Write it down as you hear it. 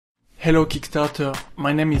Hello Kickstarter,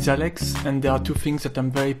 my name is Alex and there are two things that I'm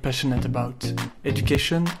very passionate about: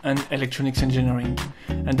 education and electronics engineering.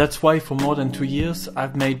 And that's why for more than 2 years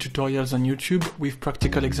I've made tutorials on YouTube with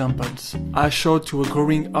practical examples. I showed to a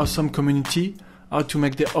growing awesome community how to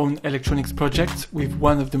make their own electronics projects with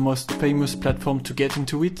one of the most famous platforms to get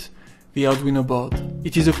into it, the Arduino board.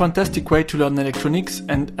 It is a fantastic way to learn electronics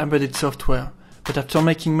and embedded software, but after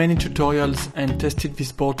making many tutorials and tested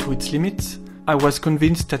this board to its limits, I was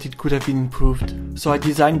convinced that it could have been improved, so I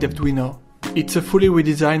designed DevDuino. It's a fully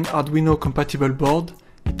redesigned Arduino-Compatible board.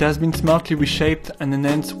 It has been smartly reshaped and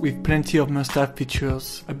enhanced with plenty of must-have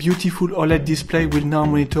features. A beautiful OLED display will now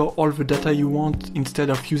monitor all the data you want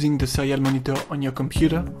instead of using the serial monitor on your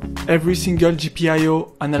computer. Every single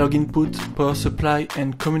GPIO, analog input, power supply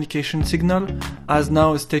and communication signal has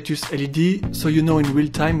now a status LED, so you know in real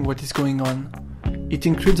time what is going on. It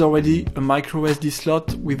includes already a micro SD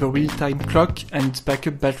slot with a real-time clock and its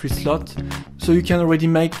backup battery slot, so you can already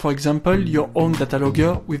make, for example, your own data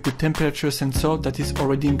logger with the temperature sensor that is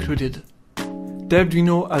already included.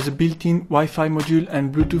 DevDuino has a built-in Wi-Fi module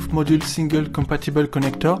and Bluetooth module single compatible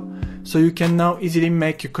connector, so you can now easily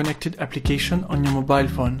make a connected application on your mobile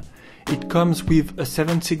phone. It comes with a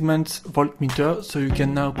 7-segment voltmeter, so you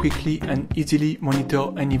can now quickly and easily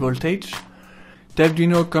monitor any voltage.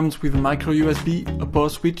 DevDuino comes with a micro USB, a power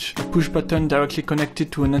switch, a push button directly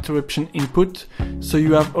connected to an interruption input, so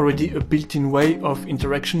you have already a built-in way of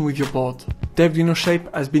interaction with your board. DevDuino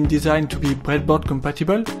shape has been designed to be breadboard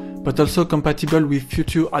compatible, but also compatible with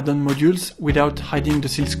future add-on modules without hiding the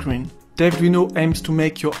silkscreen. DevDuino aims to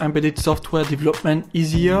make your embedded software development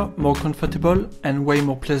easier, more comfortable, and way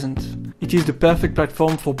more pleasant. It is the perfect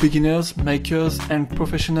platform for beginners, makers, and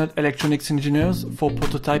professional electronics engineers for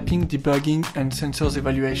prototyping, debugging, and sensors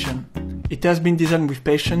evaluation. It has been designed with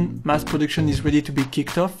passion, mass production is ready to be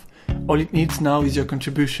kicked off. All it needs now is your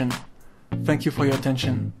contribution. Thank you for your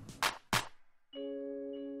attention.